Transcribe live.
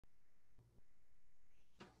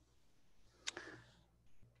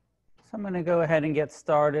So I'm going to go ahead and get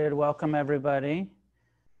started. Welcome, everybody.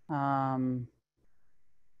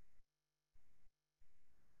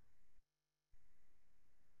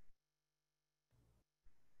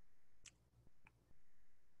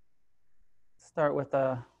 Start with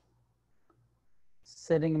a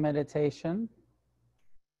sitting meditation.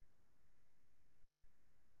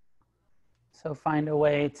 So find a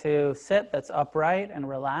way to sit that's upright and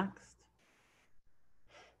relaxed.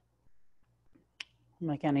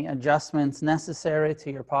 Make any adjustments necessary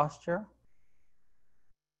to your posture.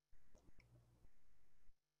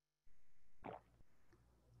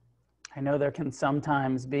 I know there can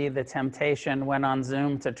sometimes be the temptation when on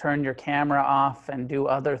Zoom to turn your camera off and do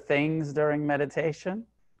other things during meditation.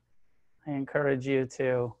 I encourage you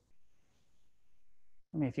to,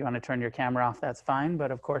 if you want to turn your camera off, that's fine. But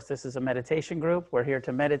of course, this is a meditation group. We're here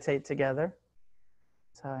to meditate together.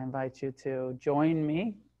 So I invite you to join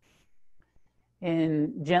me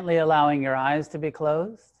in gently allowing your eyes to be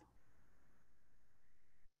closed.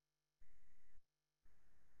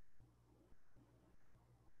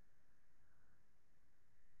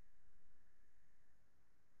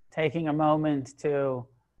 Taking a moment to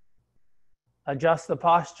adjust the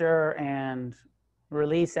posture and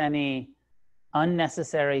release any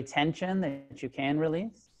unnecessary tension that you can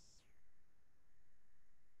release.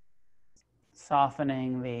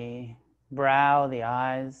 Softening the brow, the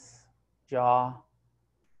eyes, jaw.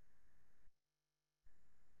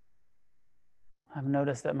 I've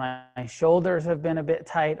noticed that my shoulders have been a bit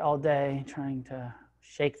tight all day, trying to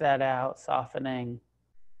shake that out, softening.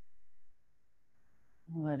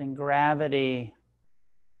 Letting gravity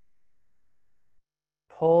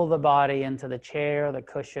pull the body into the chair, the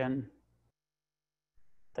cushion,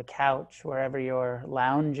 the couch, wherever you're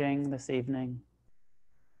lounging this evening.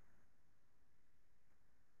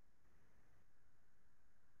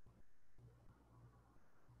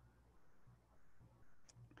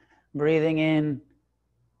 Breathing in,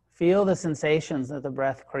 feel the sensations that the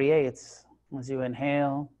breath creates as you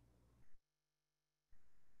inhale.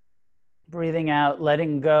 Breathing out,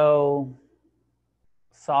 letting go,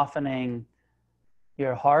 softening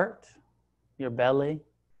your heart, your belly,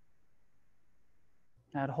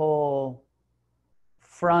 that whole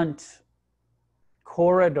front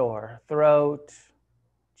corridor, throat,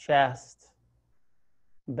 chest,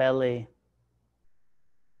 belly.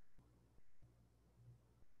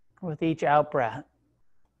 With each out-breath,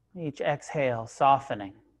 each exhale,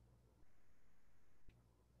 softening.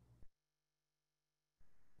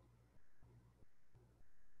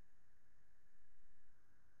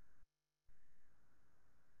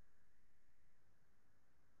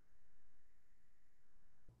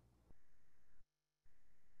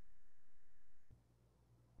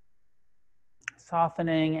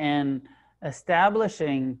 Softening and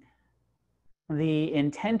establishing the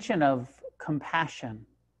intention of compassion,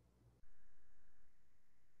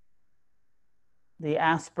 the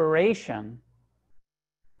aspiration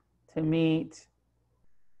to meet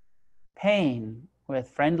pain with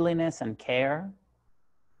friendliness and care,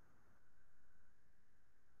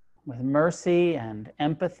 with mercy and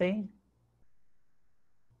empathy.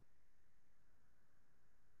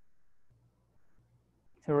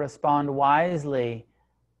 To respond wisely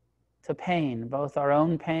to pain, both our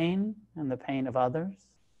own pain and the pain of others.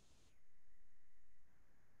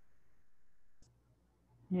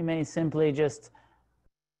 You may simply just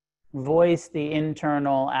voice the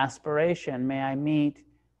internal aspiration, may I meet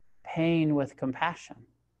pain with compassion.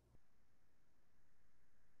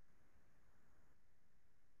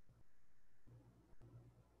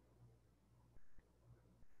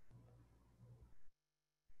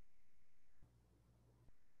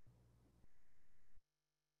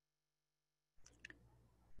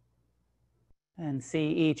 And see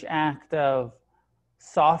each act of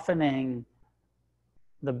softening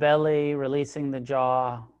the belly, releasing the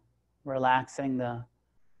jaw, relaxing the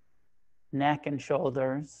neck and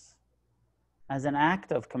shoulders as an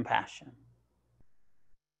act of compassion,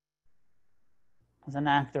 as an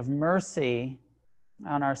act of mercy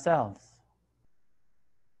on ourselves.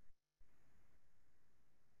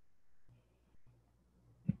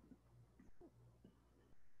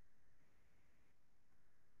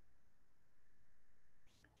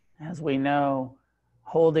 As we know,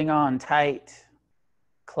 holding on tight,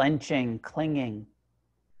 clenching, clinging,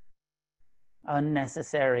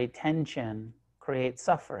 unnecessary tension creates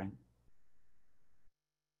suffering.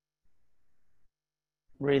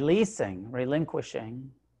 Releasing,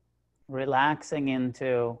 relinquishing, relaxing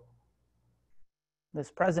into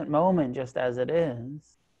this present moment just as it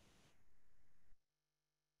is,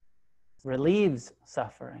 relieves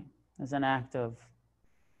suffering as an act of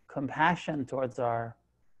compassion towards our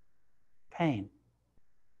pain.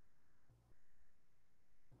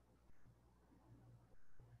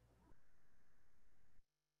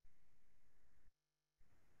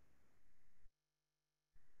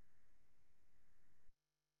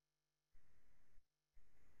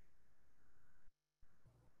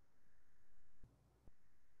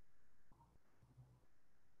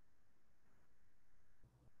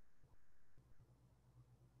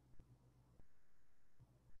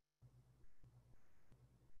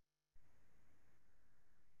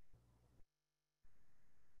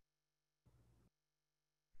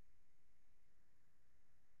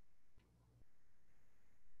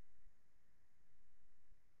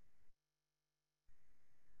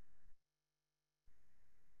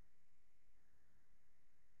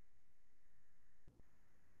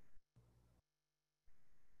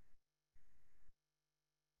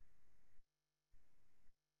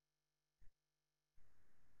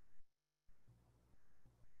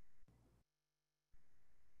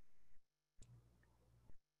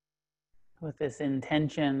 With this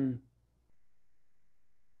intention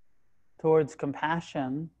towards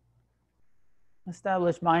compassion,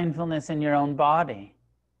 establish mindfulness in your own body.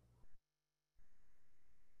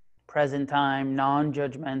 Present time,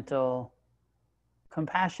 non-judgmental,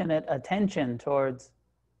 compassionate attention towards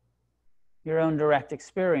your own direct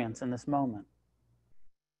experience in this moment.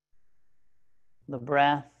 The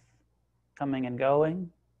breath coming and going,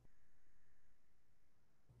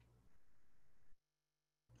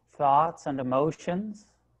 thoughts and emotions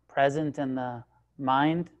present in the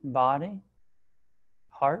mind, body,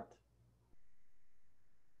 heart.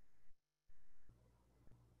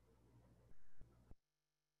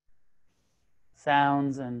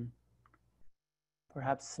 Sounds and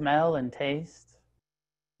perhaps smell and taste,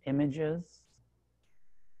 images,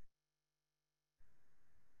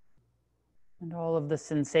 and all of the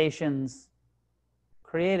sensations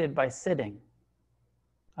created by sitting,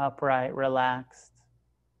 upright, relaxed.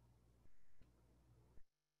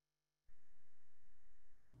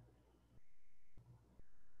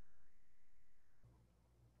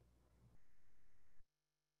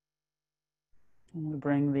 And we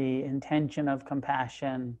bring the intention of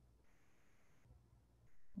compassion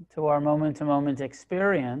to our moment-to-moment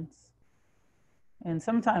experience. And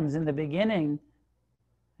sometimes in the beginning,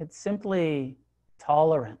 it's simply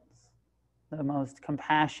tolerance. The most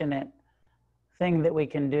compassionate thing that we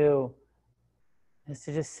can do is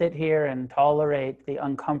to just sit here and tolerate the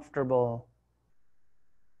uncomfortable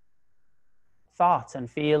thoughts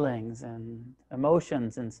and feelings and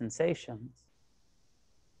emotions and sensations.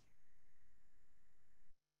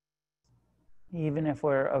 Even if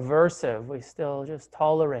we're aversive, we still just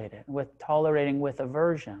tolerate it, tolerating with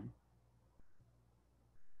aversion.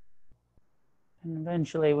 And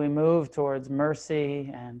eventually we move towards mercy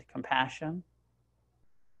and compassion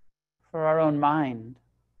for our own mind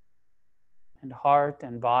and heart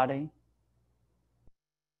and body.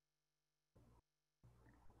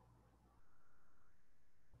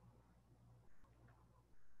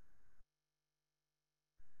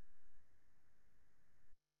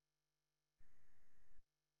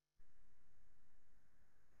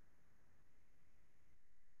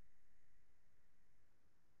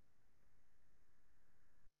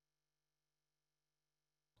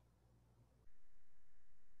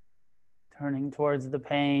 Turning towards the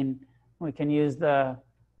pain, we can use the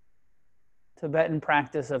Tibetan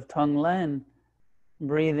practice of Tonglen,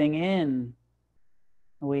 breathing in.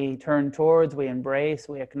 We turn towards, we embrace,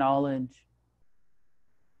 we acknowledge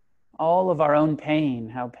all of our own pain,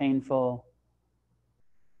 how painful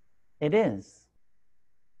it is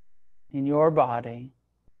in your body,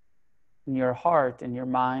 in your heart, in your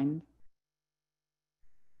mind.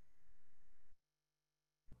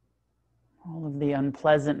 All of the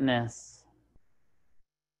unpleasantness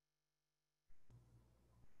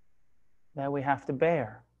that we have to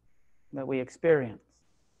bear, that we experience.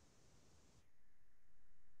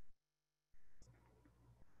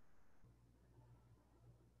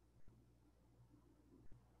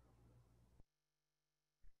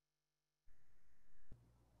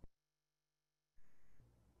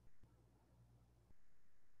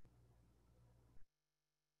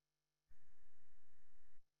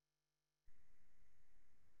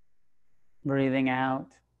 Breathing out,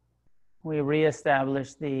 we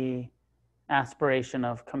reestablish the aspiration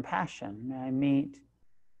of compassion. May I meet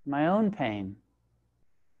my own pain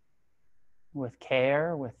with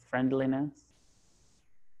care, with friendliness,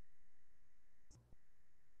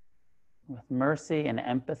 with mercy and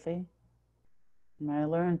empathy. May I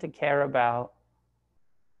learn to care about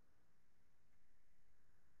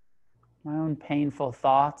my own painful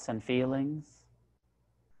thoughts and feelings.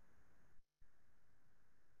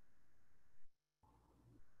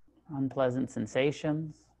 unpleasant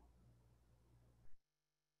sensations,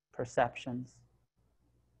 perceptions.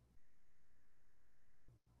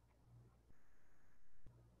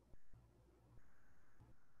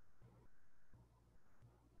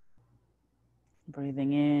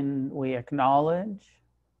 Breathing in, we acknowledge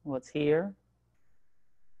what's here.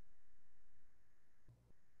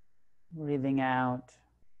 Breathing out,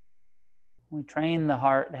 we train the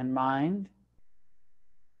heart and mind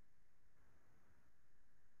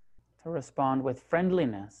to respond with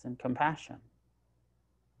friendliness and compassion.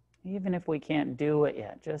 Even if we can't do it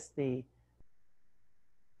yet, just the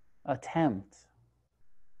attempt,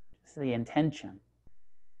 just the intention.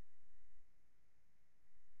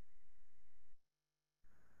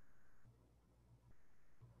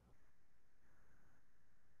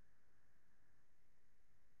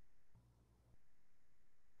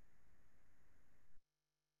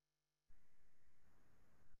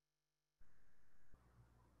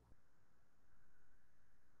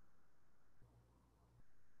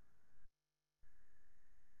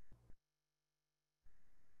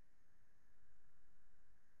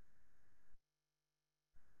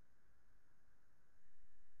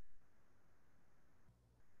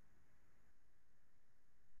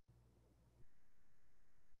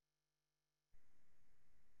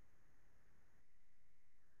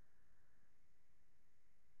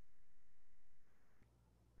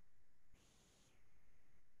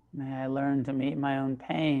 May I learn to meet my own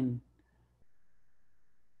pain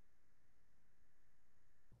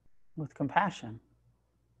with compassion.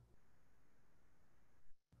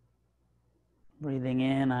 Breathing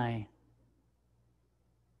in, I'm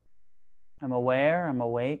aware, I'm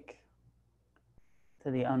awake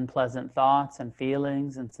to the unpleasant thoughts and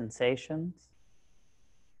feelings and sensations.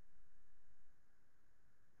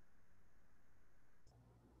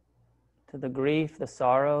 To the grief, the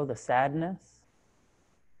sorrow, the sadness,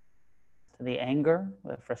 to the anger,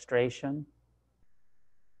 the frustration.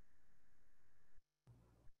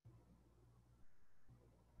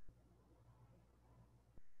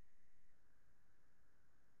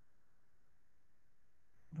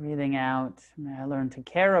 Breathing out, may I learn to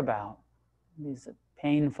care about these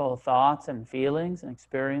painful thoughts and feelings and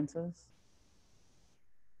experiences.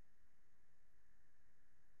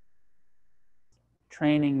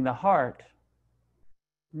 Training the heart,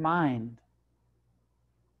 mind,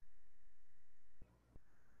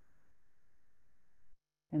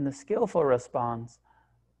 in the skillful response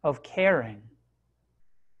of caring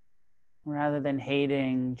rather than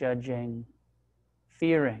hating, judging,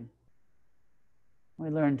 fearing. We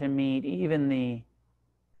learn to meet even the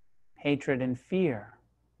hatred and fear,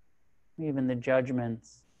 even the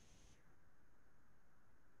judgments,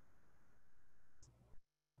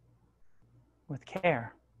 with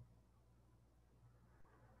care.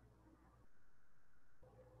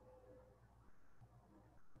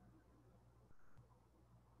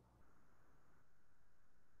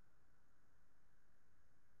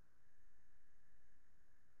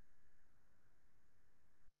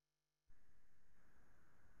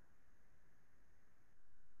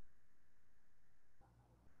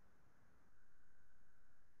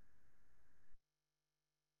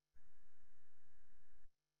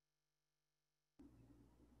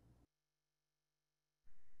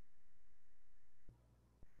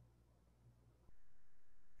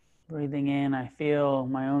 Breathing in, I feel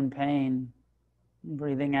my own pain.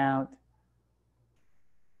 Breathing out,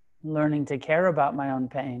 learning to care about my own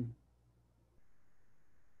pain.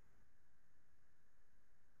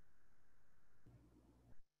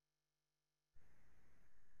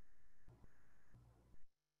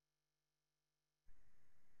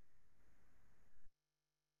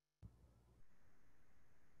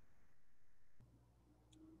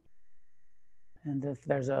 And if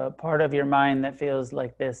there's a part of your mind that feels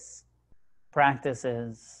like this practice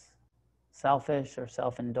is selfish or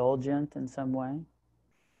self-indulgent in some way,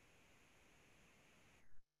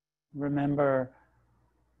 remember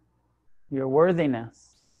your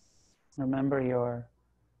worthiness. Remember your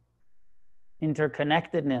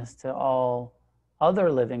interconnectedness to all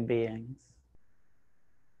other living beings.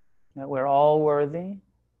 That we're all worthy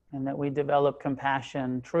and that we develop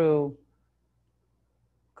compassion, true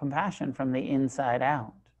compassion from the inside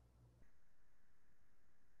out.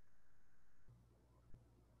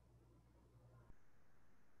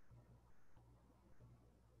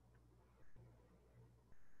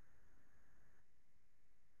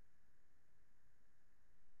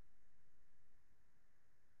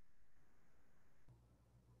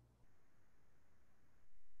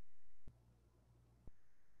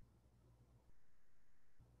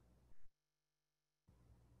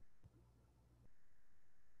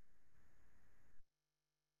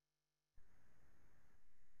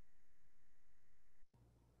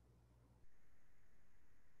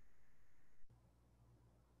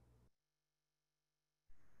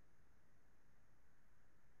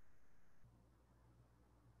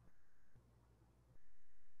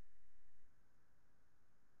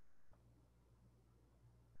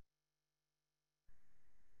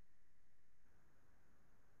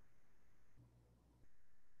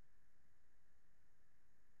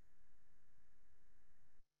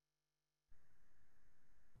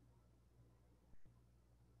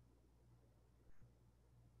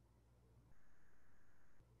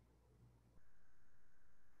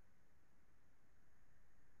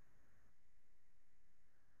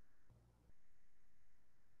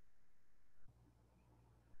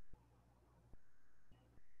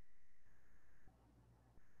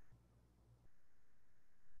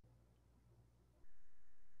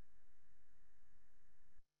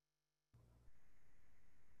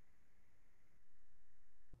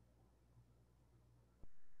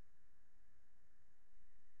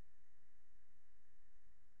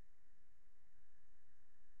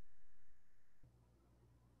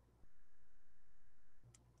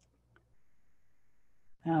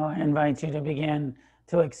 I invite you to begin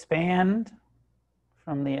to expand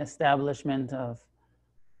from the establishment of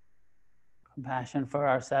compassion for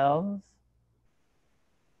ourselves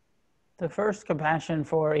to first compassion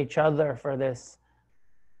for each other, for this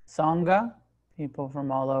Sangha, people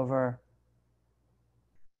from all over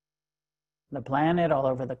the planet, all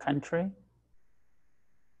over the country,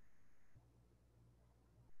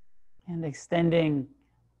 and extending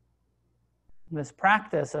this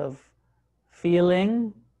practice of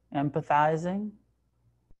feeling, empathizing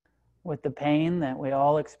with the pain that we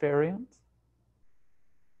all experience,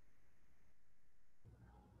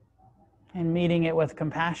 and meeting it with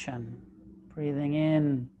compassion, breathing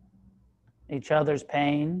in each other's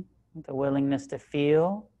pain, the willingness to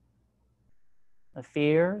feel the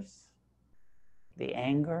fears, the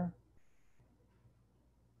anger,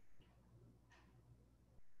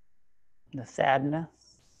 the sadness,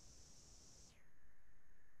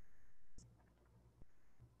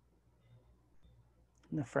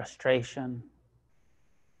 the frustration.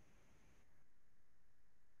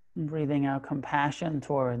 And breathing out compassion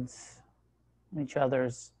towards each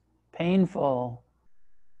other's painful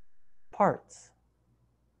parts.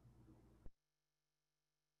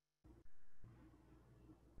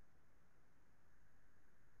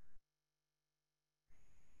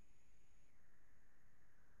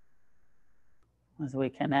 As we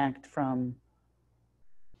connect from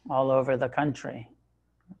all over the country,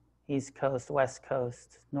 East Coast, West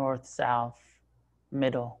Coast, North, South,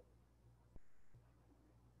 Middle.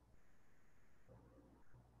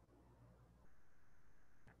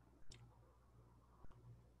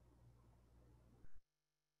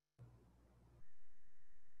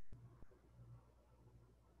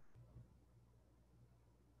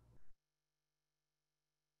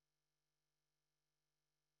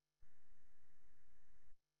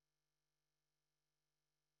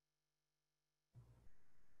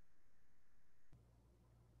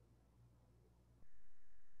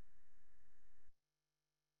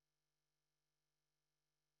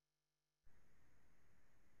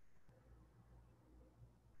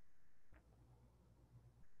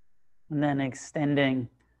 And then extending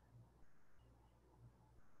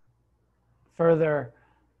further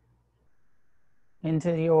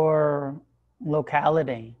into your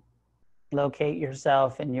locality. Locate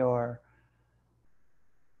yourself in your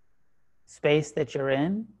space that you're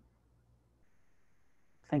in.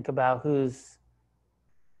 Think about who's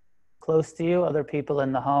close to you, other people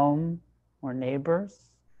in the home or neighbors,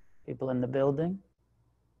 people in the building.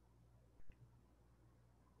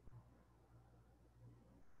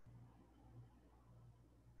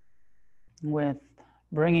 With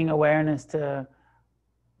bringing awareness to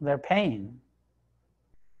their pain.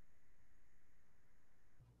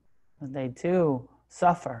 They too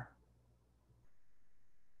suffer.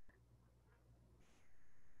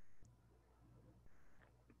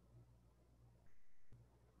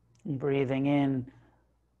 And breathing in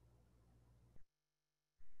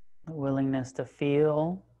the willingness to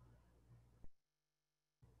feel.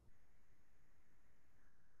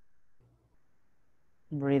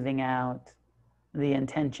 Breathing out the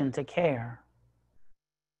intention to care,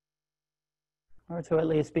 or to at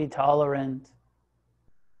least be tolerant,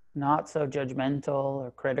 not so judgmental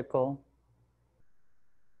or critical,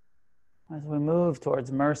 as we move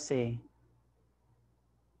towards mercy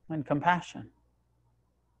and compassion.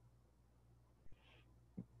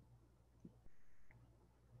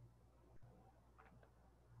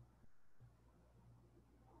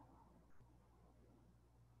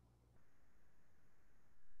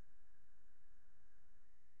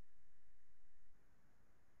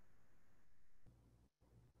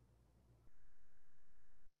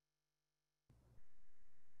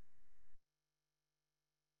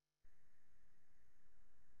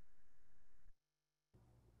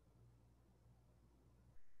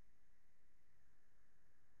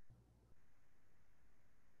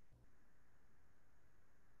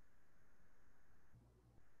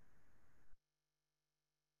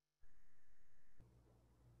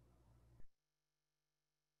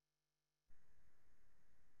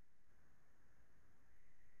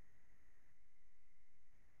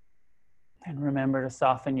 And remember to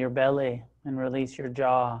soften your belly and release your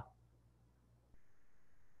jaw.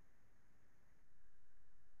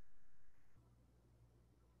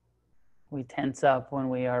 We tense up when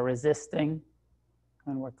we are resisting,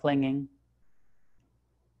 when we're clinging.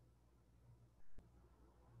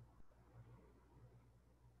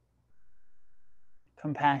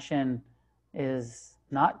 Compassion is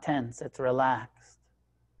not tense, it's relaxed.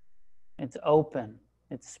 It's open,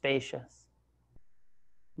 it's spacious.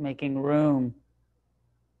 Making room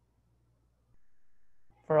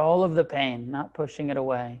for all of the pain, not pushing it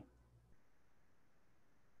away.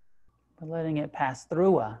 but letting it pass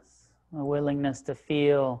through us, a willingness to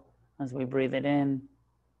feel as we breathe it in,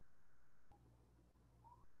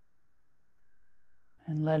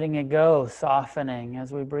 and letting it go, softening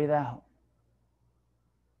as we breathe out.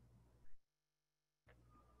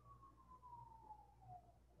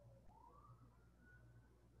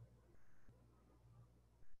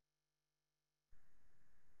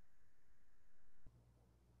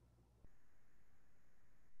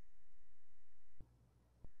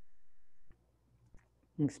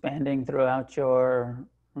 Expanding throughout your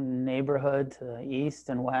neighborhood to the east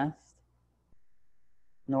and west,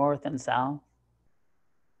 north and south,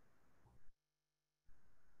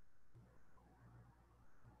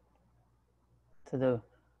 to the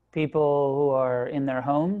people who are in their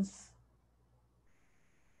homes,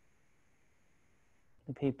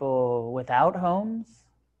 the people without homes,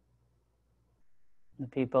 the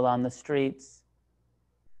people on the streets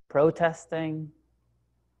protesting,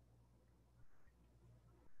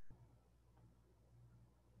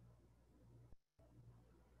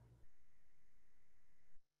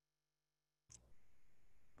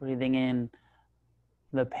 breathing in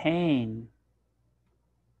the pain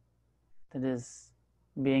that is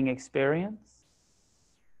being experienced,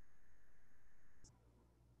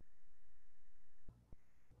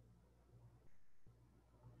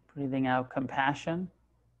 breathing out compassion,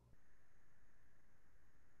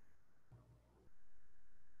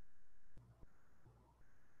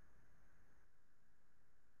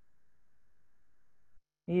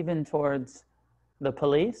 even towards the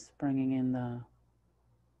police, bringing in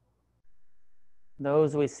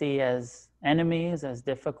those we see as enemies, as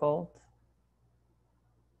difficult.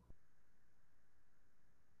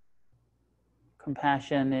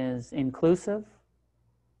 Compassion is inclusive.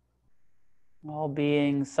 All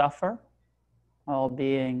beings suffer. All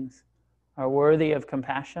beings are worthy of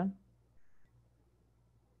compassion.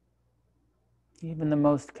 Even the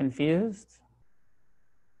most confused.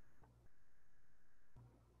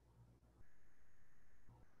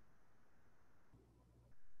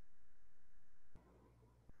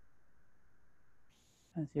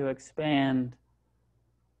 As you expand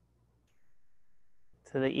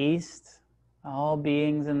to the east, all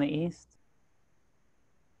beings in the east.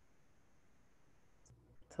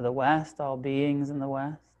 To the west, all beings in the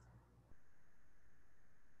west.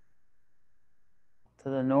 To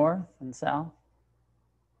the north and south.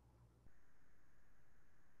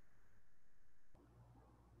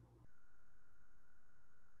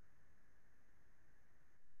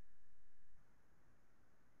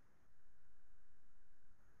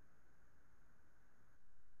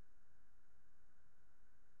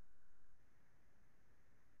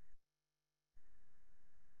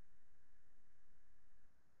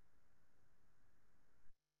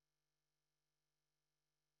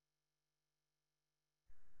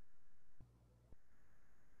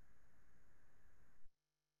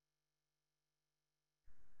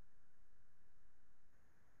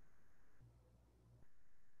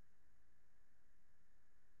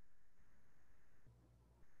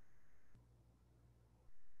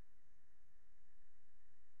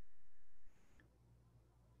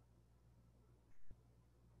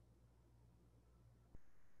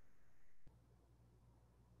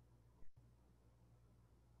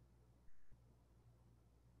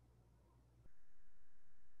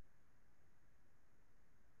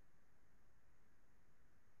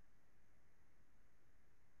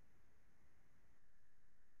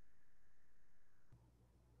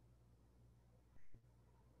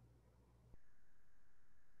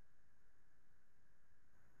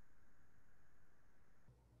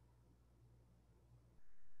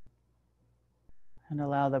 And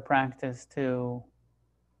allow the practice to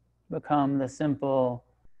become the simple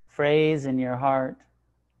phrase in your heart,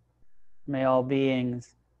 may all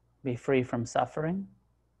beings be free from suffering.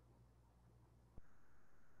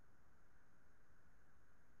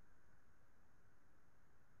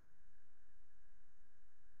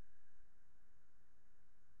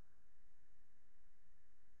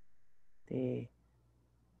 The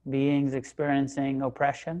beings experiencing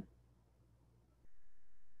oppression,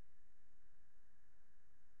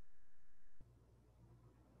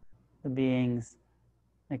 the beings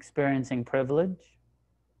experiencing privilege,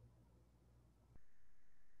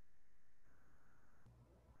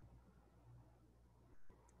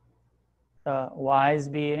 the wise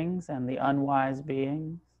beings and the unwise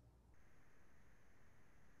beings,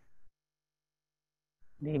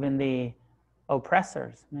 and even the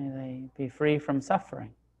oppressors, may they be free from suffering.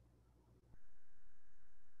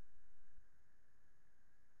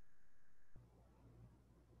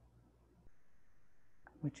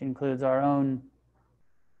 Which includes our own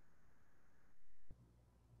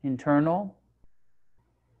internal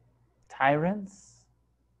tyrants,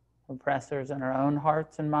 oppressors in our own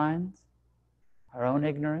hearts and minds, our own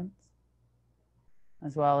ignorance,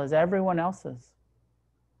 as well as everyone else's.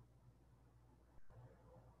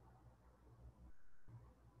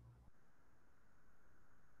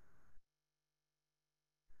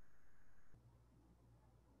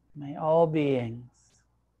 May all beings,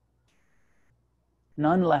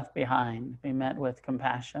 none left behind, be met with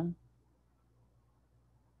compassion.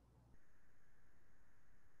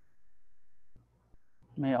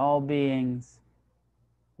 May all beings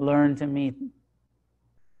learn to meet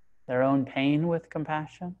their own pain with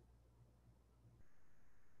compassion.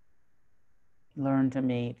 Learn to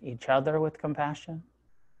meet each other with compassion.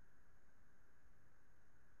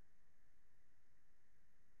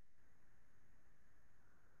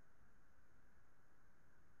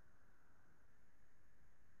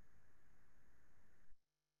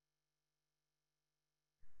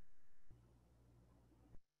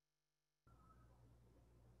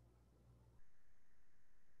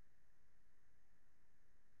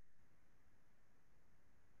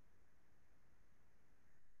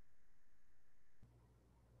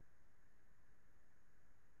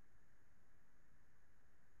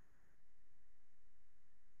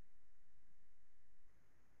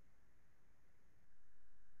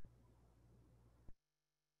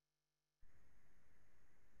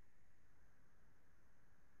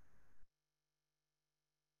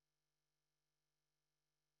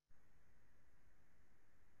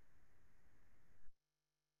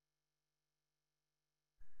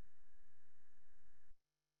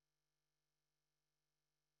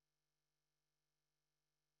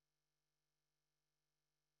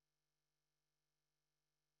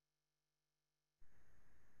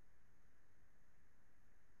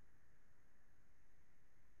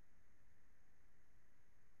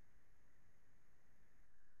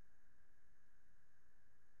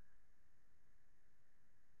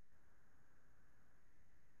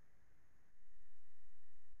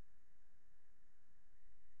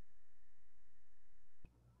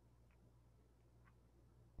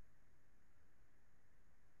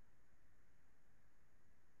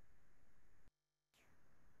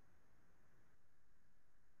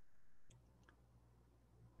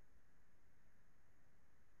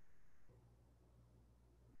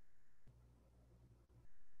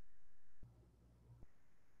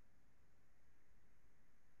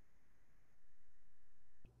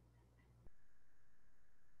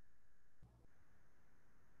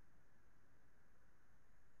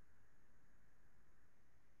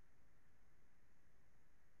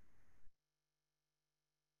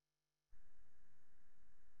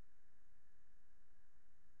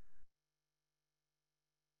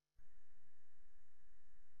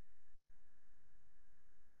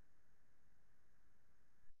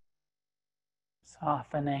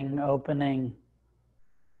 Softening, opening,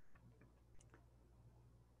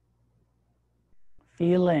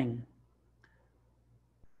 feeling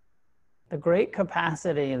the great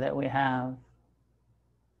capacity that we have,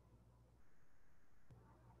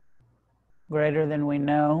 greater than we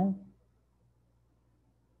know.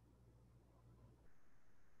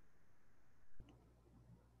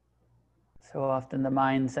 So often the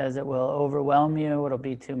mind says it will overwhelm you, it'll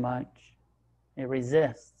be too much. It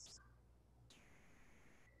resists.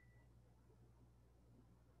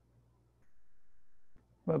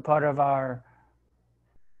 But part of our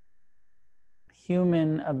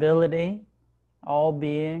human ability, all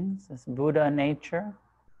beings, this Buddha nature,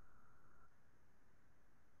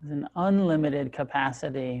 is an unlimited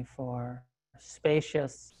capacity for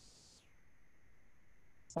spacious,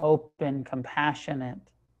 open, compassionate.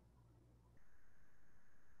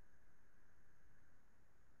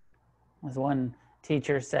 As one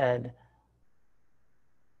teacher said,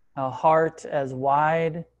 a heart as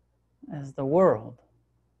wide as the world.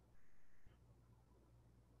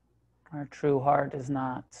 Our true heart is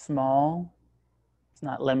not small, it's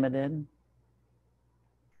not limited.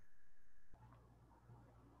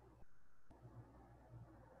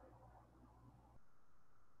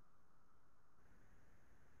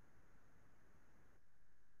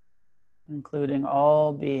 Including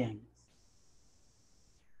all beings.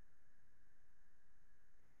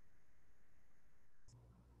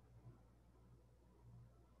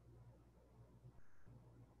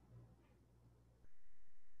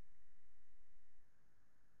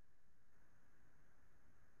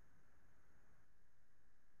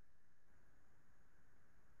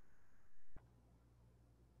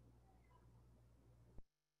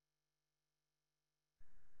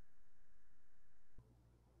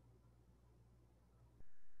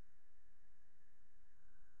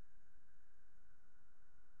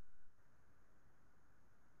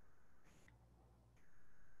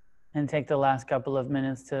 And take the last couple of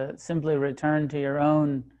minutes to simply return to your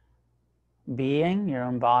own being, your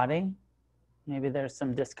own body. Maybe there's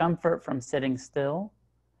some discomfort from sitting still.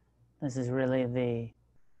 This is really the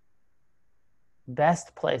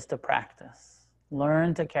best place to practice.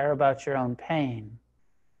 Learn to care about your own pain.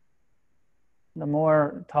 The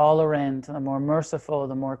more tolerant, the more merciful,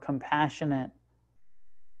 the more compassionate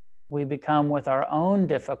we become with our own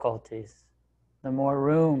difficulties, the more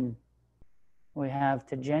room we have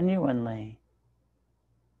to genuinely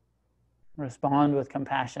respond with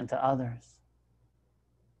compassion to others.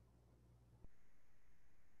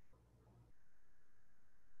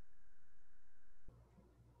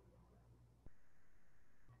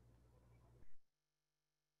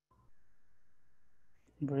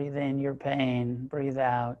 Breathe in your pain, breathe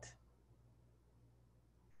out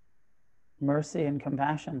mercy and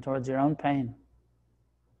compassion towards your own pain.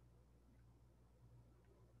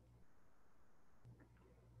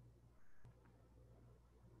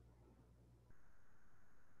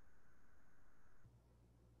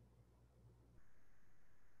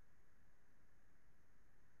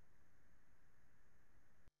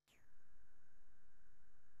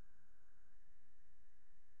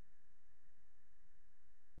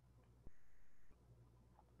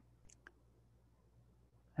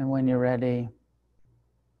 And when you're ready,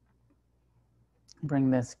 bring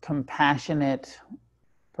this compassionate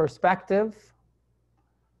perspective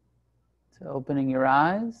to opening your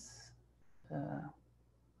eyes,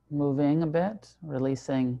 moving a bit,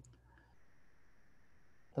 releasing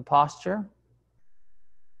the posture.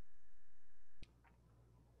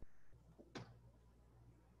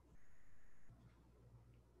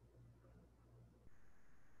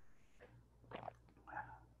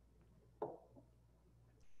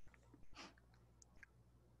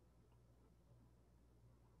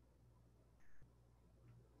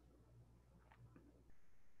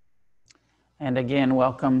 And again,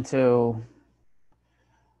 welcome to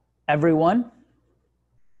everyone.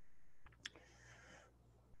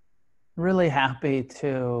 Really happy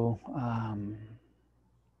to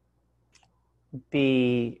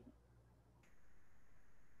be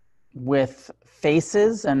with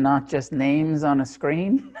faces and not just names on a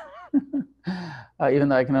screen. Even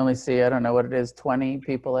though I can only see, I don't know what it is, 20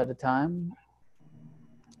 people at a time.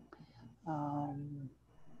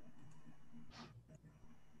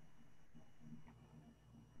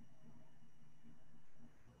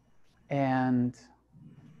 And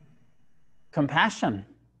compassion.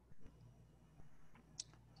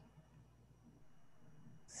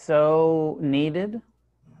 So needed.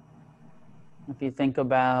 If you think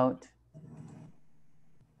about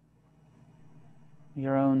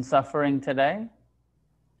your own suffering today,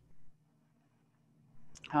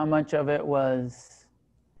 how much of it was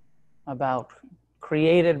about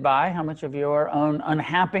created by, how much of your own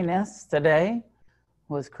unhappiness today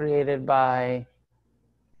was created by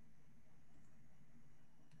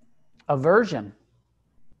aversion,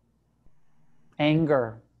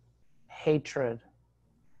 anger, hatred,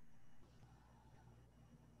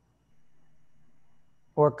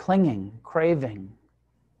 or clinging, craving,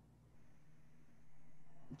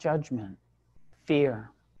 judgment,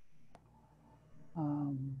 fear.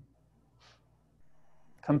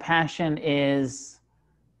 Compassion is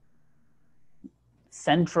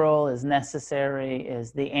central, is necessary,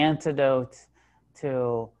 is the antidote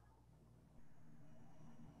to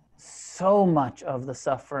so much of the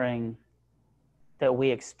suffering that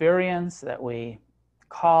we experience, that we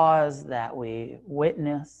cause, that we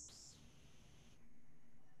witness.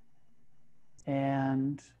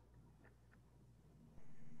 And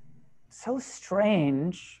so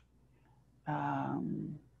strange,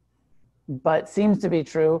 but seems to be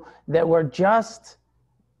true, that we're just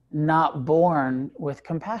not born with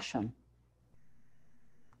compassion.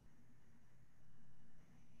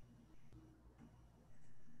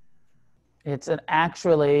 It's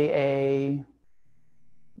actually a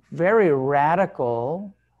very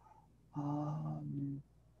radical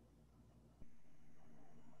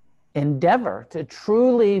endeavor to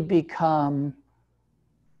truly become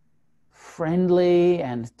friendly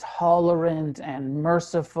and tolerant and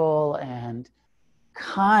merciful and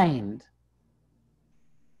kind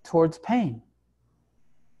towards pain.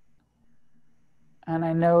 And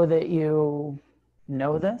I know that you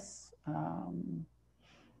know this.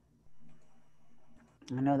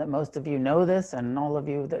 I know that most of you know this, and all of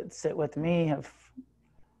you that sit with me have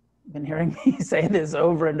been hearing me say this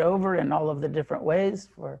over and over in all of the different ways.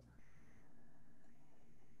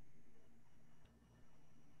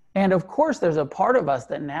 And of course, there's a part of us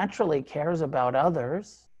that naturally cares about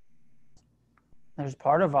others. There's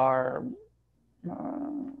part of our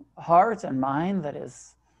heart and mind that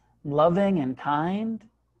is loving and kind.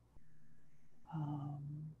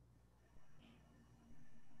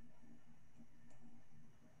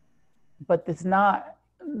 But it's not,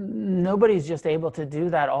 nobody's just able to do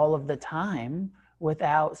that all of the time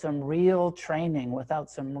without some real training, without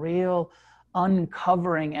some real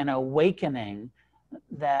uncovering and awakening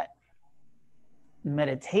that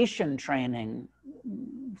meditation training,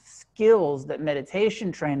 skills that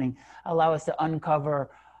meditation training allow us to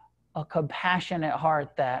uncover a compassionate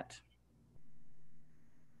heart that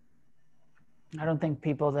I don't think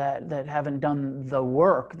people that haven't done the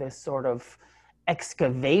work, this sort of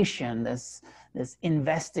excavation, this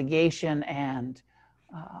investigation and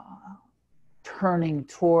turning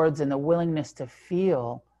towards and the willingness to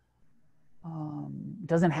feel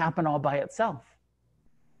doesn't happen all by itself.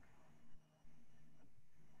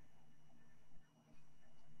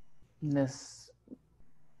 This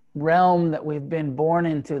realm that we've been born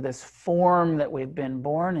into, this form that we've been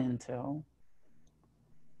born into,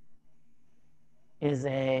 is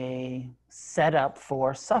a setup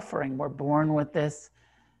for suffering. We're born with this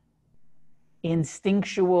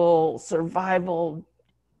instinctual survival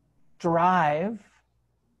drive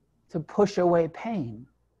to push away pain,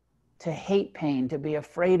 to hate pain, to be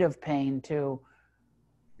afraid of pain, to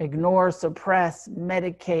ignore, suppress,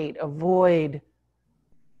 medicate, avoid,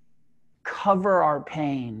 cover our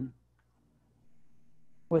pain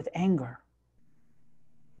with anger,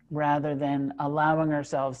 rather than allowing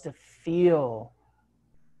ourselves to feel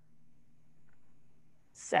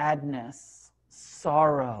sadness,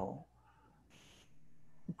 sorrow,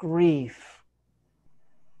 grief,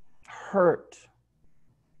 hurt.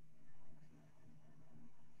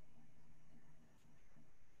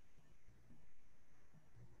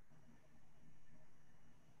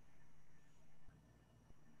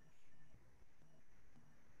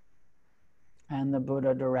 And the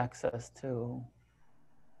Buddha directs us to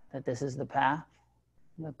that this is the path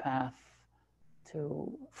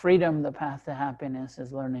to freedom, the path to happiness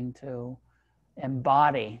is learning to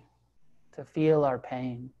embody, to feel our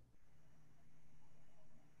pain,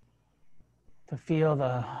 to feel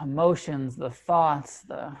the emotions, the thoughts,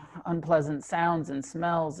 the unpleasant sounds and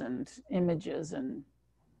smells and images and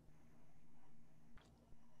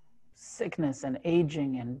sickness and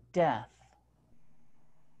aging and death.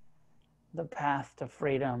 The path to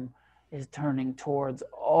freedom is turning towards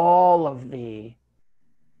all of the,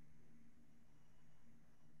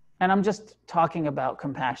 and I'm just talking about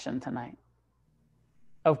compassion tonight.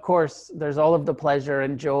 Of course, there's all of the pleasure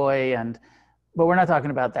and joy, but we're not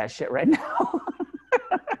talking about that shit right now.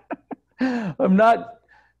 I'm not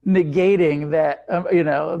negating that,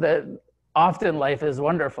 that often life is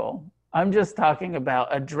wonderful. I'm just talking about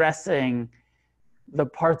addressing the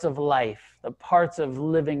parts of life, the parts of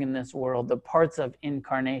living in this world, the parts of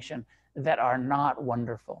incarnation that are not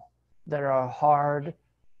wonderful, that are hard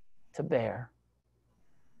to bear.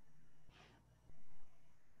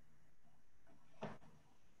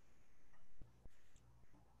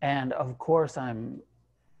 And of course, I'm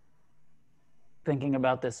thinking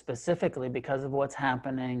about this specifically because of what's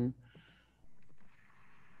happening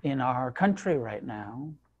in our country right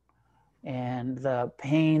now and the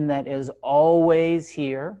pain that is always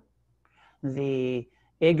here, the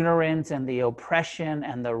ignorance and the oppression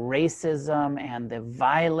and the racism and the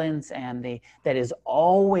violence and that is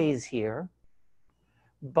always here,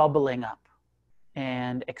 bubbling up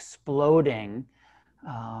and exploding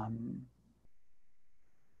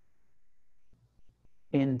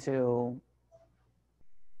into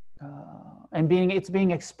and it's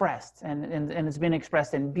being expressed and it's being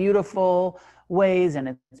expressed in beautiful ways, and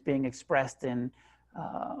it's being expressed in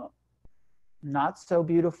not so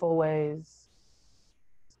beautiful ways,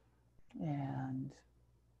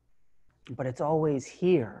 but it's always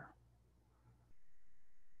here.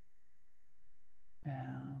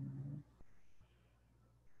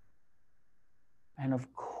 And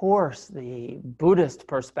of course, the Buddhist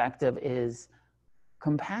perspective is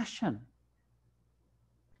compassion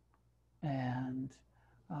and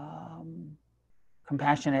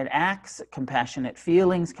compassionate acts, compassionate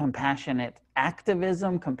feelings, compassionate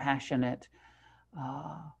activism, compassionate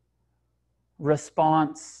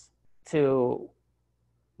response to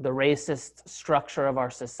the racist structure of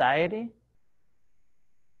our society,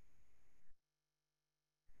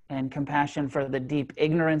 and compassion for the deep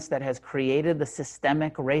ignorance that has created the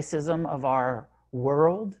systemic racism of our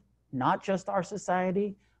world, not just our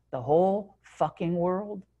society, the whole fucking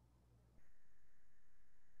world.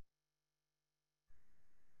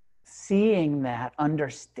 Seeing that,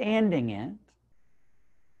 understanding it,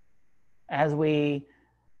 as we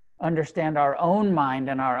understand our own mind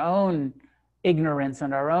and our own ignorance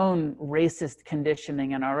and our own racist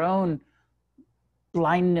conditioning and our own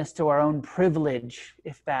blindness to our own privilege,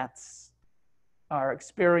 if that's our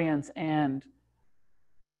experience, and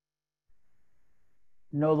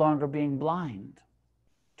no longer being blind,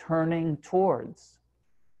 turning towards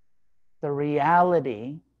the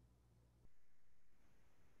reality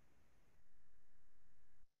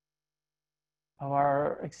of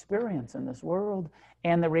our experience in this world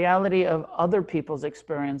and the reality of other people's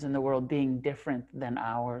experience in the world being different than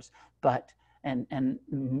ours, but and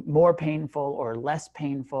more painful or less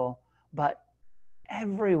painful, but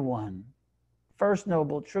everyone, first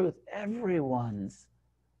noble truth, everyone's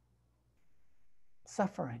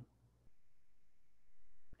suffering.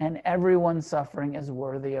 And everyone's suffering is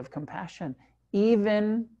worthy of compassion.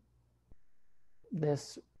 Even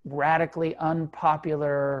this radically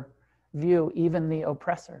unpopular view, even the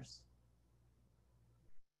oppressors,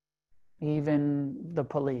 even the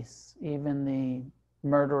police, even the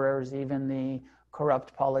murderers, even the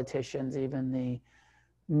corrupt politicians, even the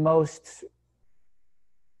most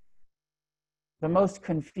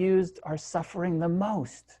confused are suffering the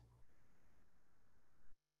most.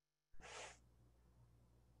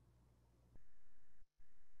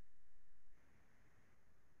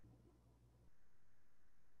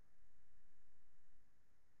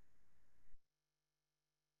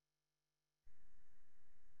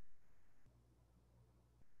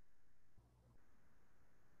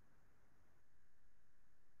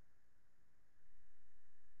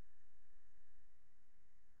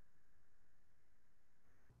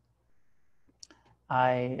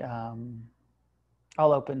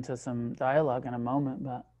 I'll open to some dialogue in a moment,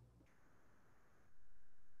 but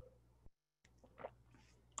I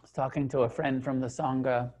was talking to a friend from the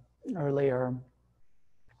Sangha earlier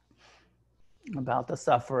about the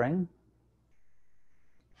suffering.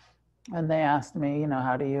 And they asked me,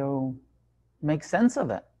 how do you make sense of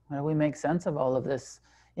it? How do we make sense of all of this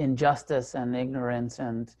injustice and ignorance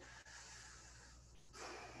and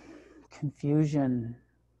confusion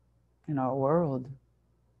in our world?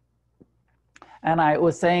 And I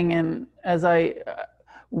was saying,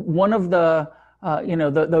 one of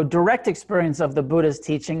the direct experience of the Buddha's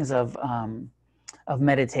teachings of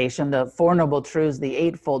meditation, the Four Noble Truths, the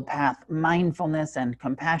Eightfold Path, mindfulness and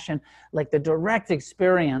compassion, like the direct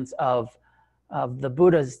experience of the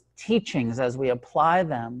Buddha's teachings as we apply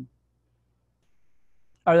them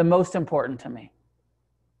are the most important to me.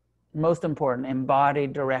 Most important,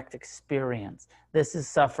 embodied direct experience. This is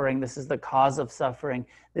suffering. This is the cause of suffering.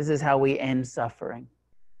 This is how we end suffering.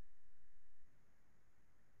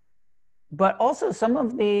 But also some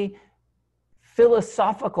of the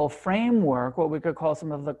philosophical framework, what we could call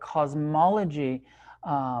some of the cosmology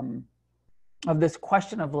of this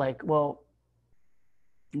question of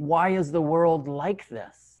why is the world like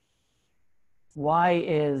this? Why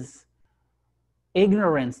is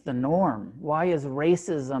ignorance the norm? Why is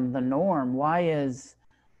racism the norm? Why is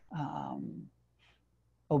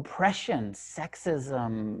oppression,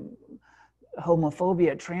 sexism,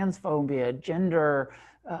 homophobia, transphobia, gender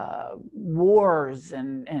wars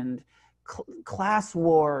and class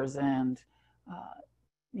wars and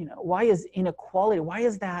why is inequality? Why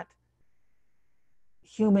is that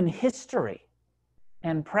human history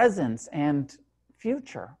and presence and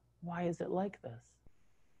future? Why is it like this?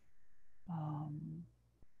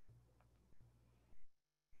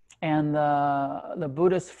 And the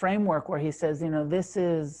Buddhist framework where he says, this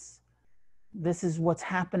is what's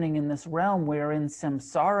happening in this realm. We're in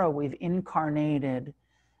samsara. We've incarnated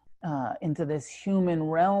into this human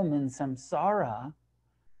realm in samsara.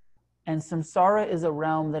 And samsara is a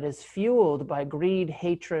realm that is fueled by greed,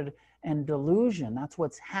 hatred, and delusion. That's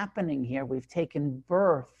what's happening here. We've taken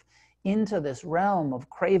birth into this realm of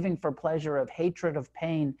craving for pleasure, of hatred, of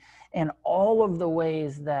pain, and all of the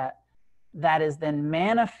ways that is then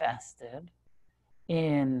manifested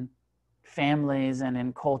in families and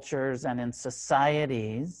in cultures and in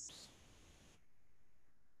societies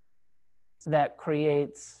that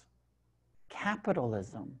creates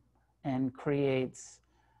capitalism and creates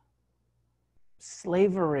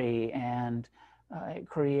slavery and it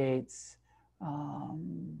creates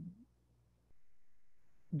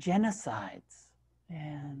genocides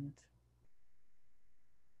and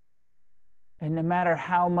no matter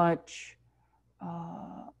how much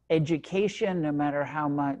education, no matter how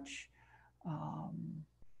much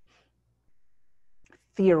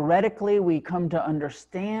theoretically we come to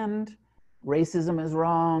understand racism is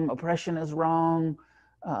wrong, oppression is wrong,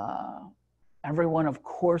 everyone of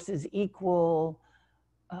course is equal,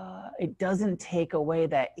 it doesn't take away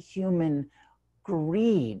that human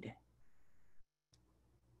greed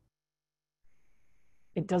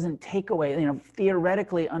it doesn't take away,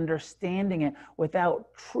 theoretically understanding it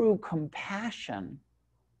without true compassion,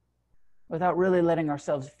 without really letting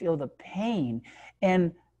ourselves feel the pain.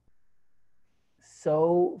 And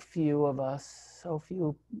so few of us, so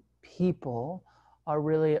few people are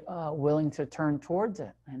really willing to turn towards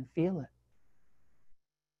it and feel it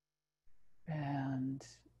and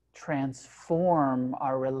transform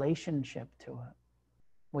our relationship to it.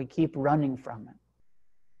 We keep running from it,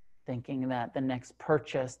 thinking that the next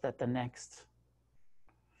purchase, that the next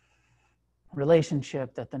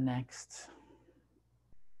relationship, that the next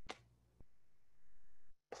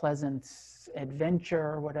pleasant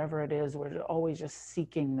adventure, whatever it is, we're always just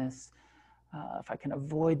seeking this, if I can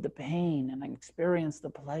avoid the pain and experience the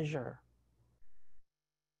pleasure.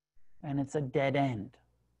 And it's a dead end.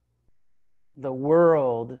 The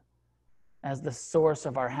world as the source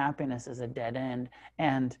of our happiness is a dead end.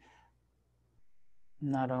 And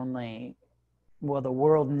not only will the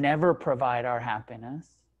world never provide our happiness,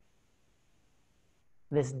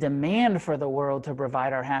 this demand for the world to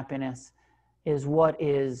provide our happiness is what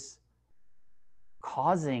is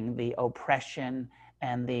causing the oppression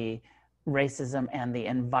and the racism and the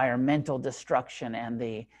environmental destruction and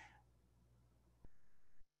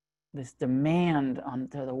this demand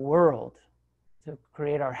onto the world to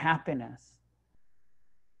create our happiness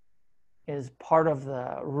is part of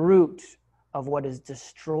the root of what is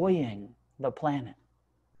destroying the planet.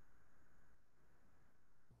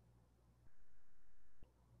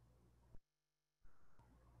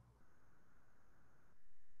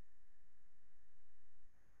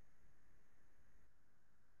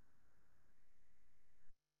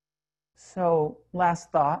 So, last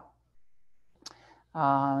thought,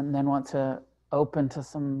 and then want to open to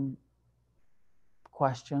some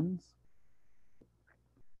questions.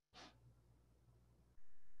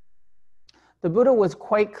 The Buddha was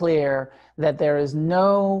quite clear that there is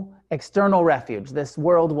no external refuge. This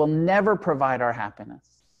world will never provide our happiness.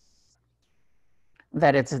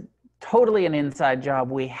 That it's totally an inside job.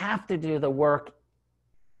 We have to do the work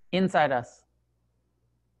inside us.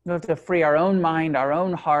 We have to free our own mind, our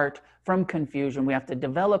own heart from confusion. We have to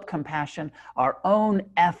develop compassion, our own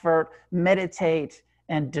effort, meditate,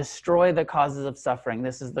 and destroy the causes of suffering.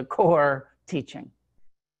 This is the core teaching.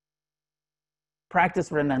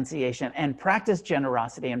 Practice renunciation and practice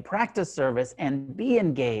generosity and practice service and be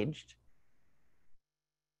engaged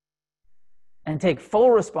and take full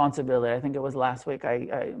responsibility. I think it was last week,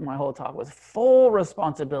 my whole talk was full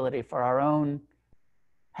responsibility for our own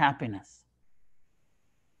happiness.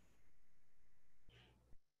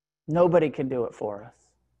 Nobody can do it for us.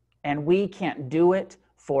 And we can't do it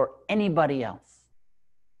for anybody else.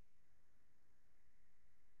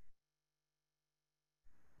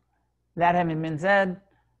 That having been said,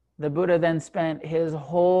 the Buddha then spent his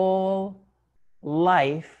whole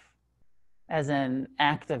life as an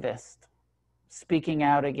activist, speaking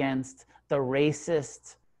out against the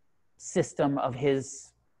racist system of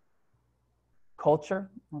his culture,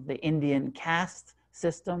 of the Indian caste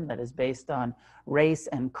system that is based on race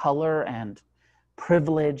and color and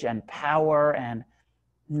privilege and power, and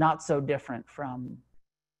not so different from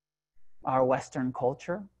our Western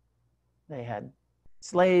culture. They had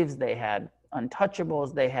slaves, they had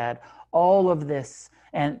untouchables, they had all of this,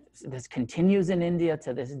 and this continues in India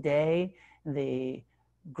to this day, the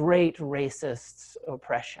great racist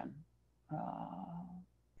oppression.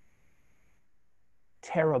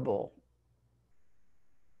 Terrible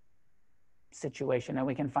situation, and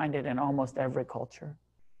we can find it in almost every culture.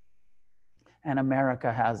 And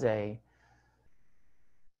America has a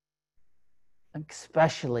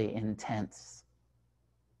especially intense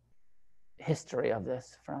history of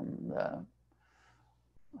this, from the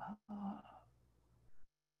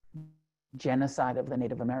genocide of the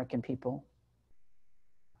Native American people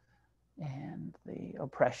and the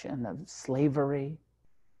oppression of slavery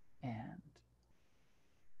and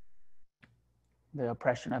the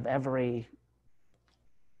oppression of every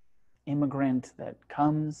immigrant that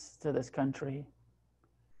comes to this country.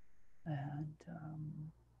 And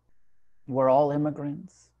we're all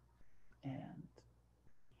immigrants.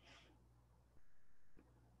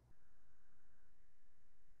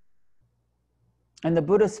 And the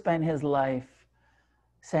Buddha spent his life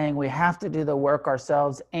saying we have to do the work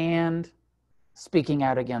ourselves, and speaking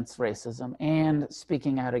out against racism, and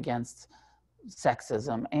speaking out against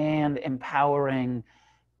sexism, and empowering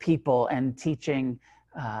people and teaching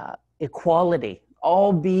equality.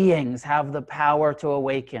 All beings have the power to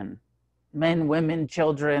awaken. Men, women,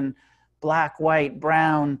 children, black, white,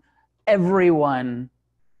 brown, everyone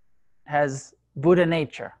has Buddha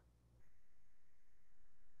nature.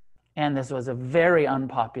 And this was a very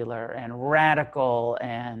unpopular and radical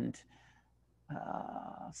and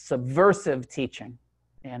subversive teaching,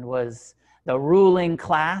 and was the ruling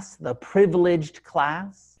class, the privileged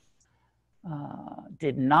class,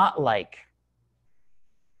 did not like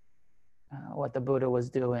what the Buddha was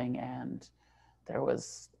doing, and there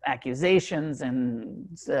was accusations and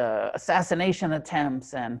assassination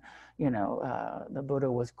attempts, and the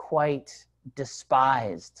Buddha was quite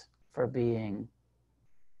despised for believing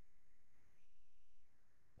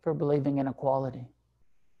in equality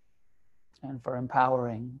and for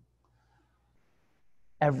empowering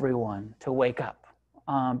everyone to wake up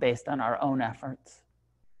based on our own efforts,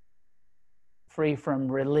 free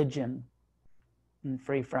from religion and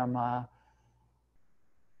free from a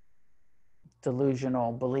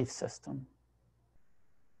delusional belief system.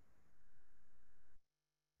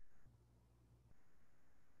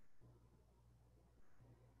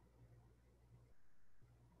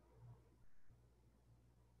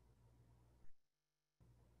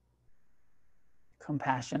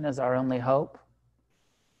 Compassion is our only hope.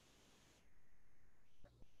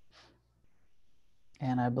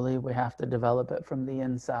 And I believe we have to develop it from the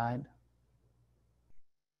inside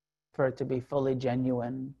for it to be fully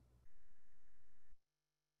genuine.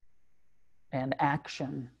 And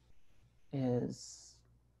action is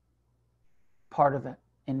part of it.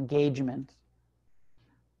 Engagement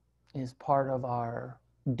is part of our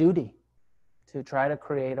duty to try to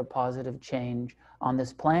create a positive change on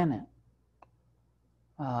this planet.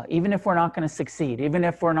 Even if we're not going to succeed, even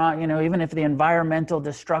if we're not, even if the environmental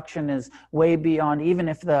destruction is way beyond, even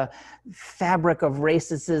if the fabric of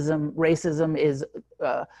racism is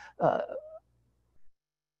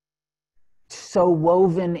so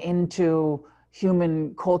woven into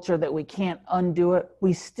human culture that we can't undo it,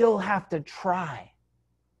 we still have to try.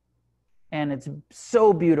 And it's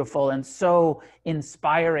so beautiful and so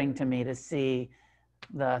inspiring to me to see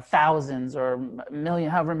the thousands or million,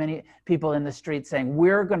 however many people in the street saying,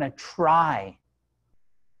 we're going to try.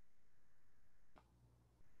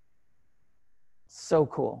 So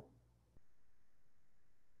cool.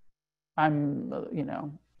 I'm,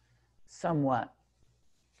 somewhat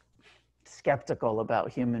skeptical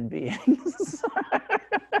about human beings.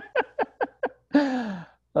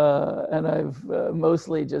 And I've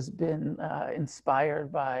mostly just been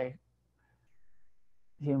inspired by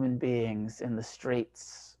human beings in the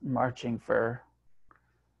streets marching for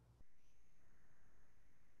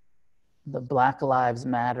the Black Lives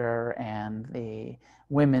Matter and the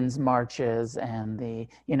women's marches and the,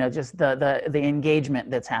 just the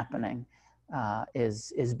engagement that's happening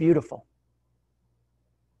is beautiful.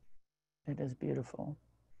 It is beautiful.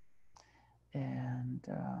 And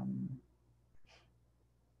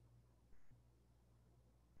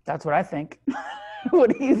that's what I think.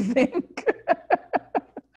 What do you think?